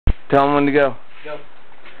Tell him when to go. Go.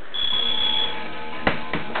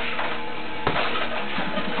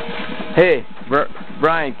 Hey,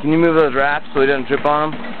 Brian, can you move those wraps so he doesn't trip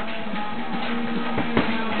on them?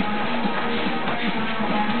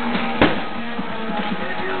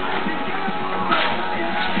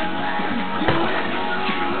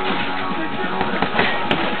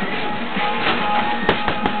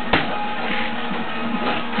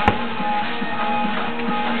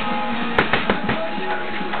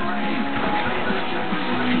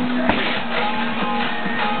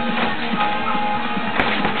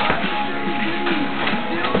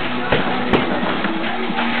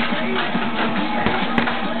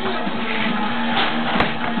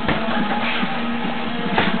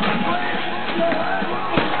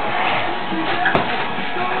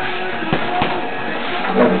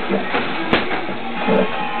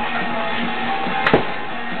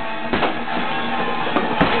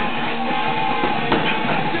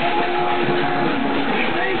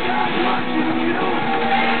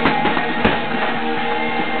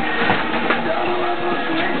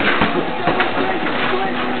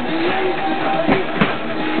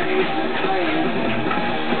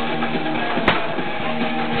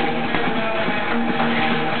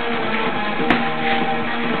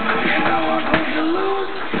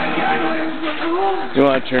 You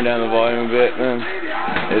want to turn down the volume a bit, man?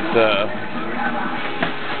 It's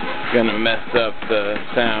gonna mess up the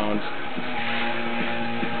sound.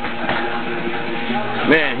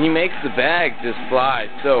 Man, he makes the bag just fly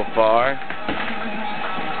so far.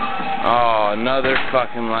 Oh, another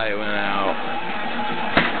fucking light went out.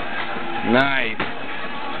 Nice.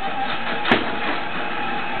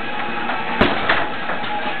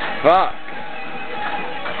 Fuck.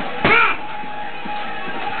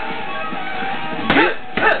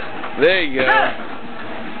 There you go.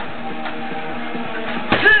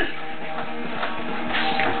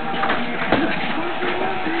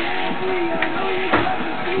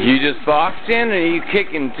 You just boxing or are you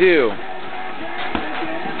kicking too?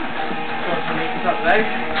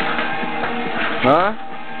 Huh?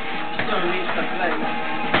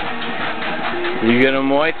 You gonna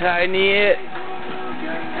Muay Thai knee it?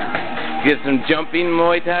 Get some jumping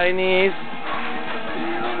Muay Thai knees?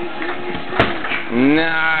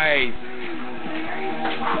 Nice.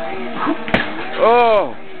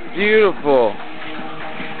 Oh, beautiful.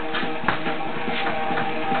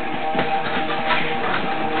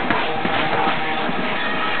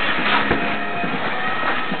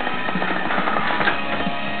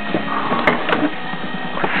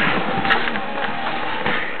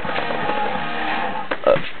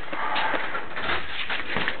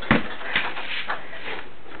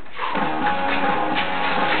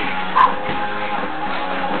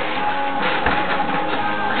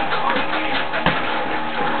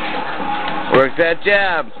 Work that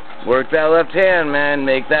jab. Work that left hand, man.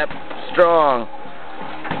 Make that strong.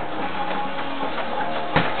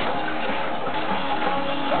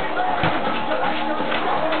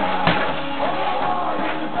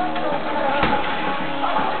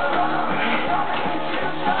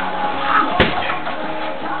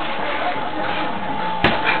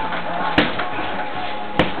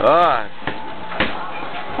 Ah.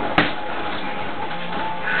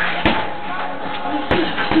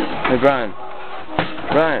 Hey, Brian.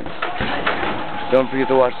 Brian, don't forget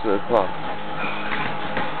to watch the clock.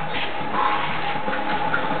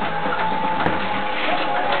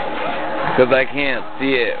 Because I can't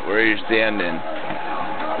see it where you're standing.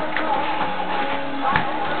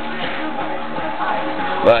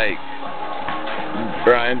 Like,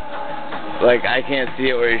 Brian, like I can't see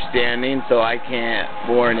it where you're standing, so I can't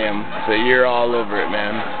warn him. So you're all over it,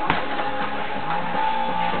 man.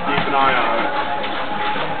 Keep an eye on it.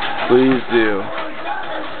 Please do.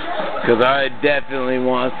 Because I definitely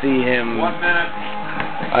want to see him. 1 minute.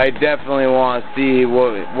 I definitely want to see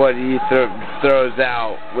what he throws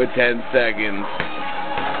out with 10 seconds.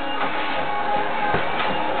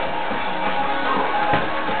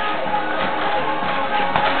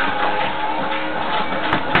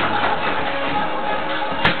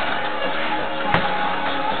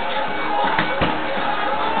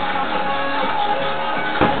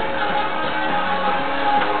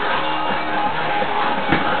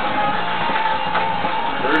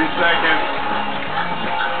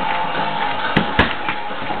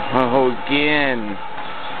 Oh, again.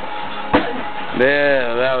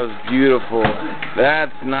 Yeah, that was beautiful.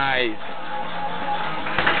 That's nice.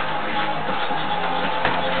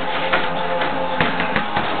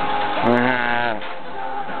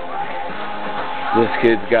 This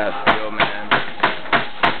kid's got skill, man.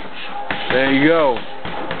 There you go.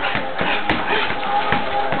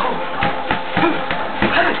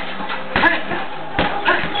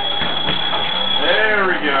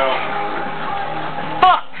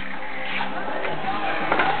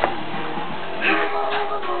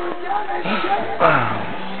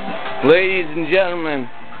 Ladies and gentlemen,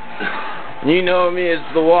 you know me as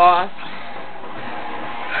the Wasp.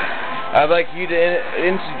 I'd like you to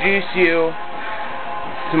introduce you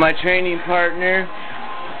to my training partner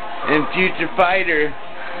and future fighter.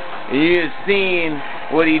 You have seen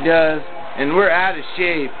what he does, and we're out of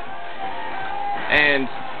shape. And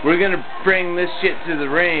we're gonna bring this shit to the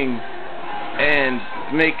ring and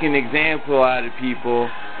make an example out of people.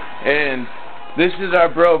 And this is our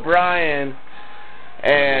bro Brian,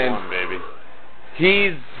 and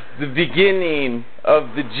he's the beginning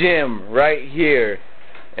of the gym right here.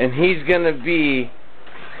 And he's gonna be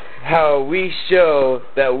how we show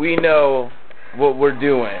that we know what we're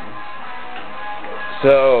doing.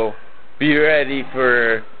 So be ready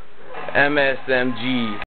for MSMG.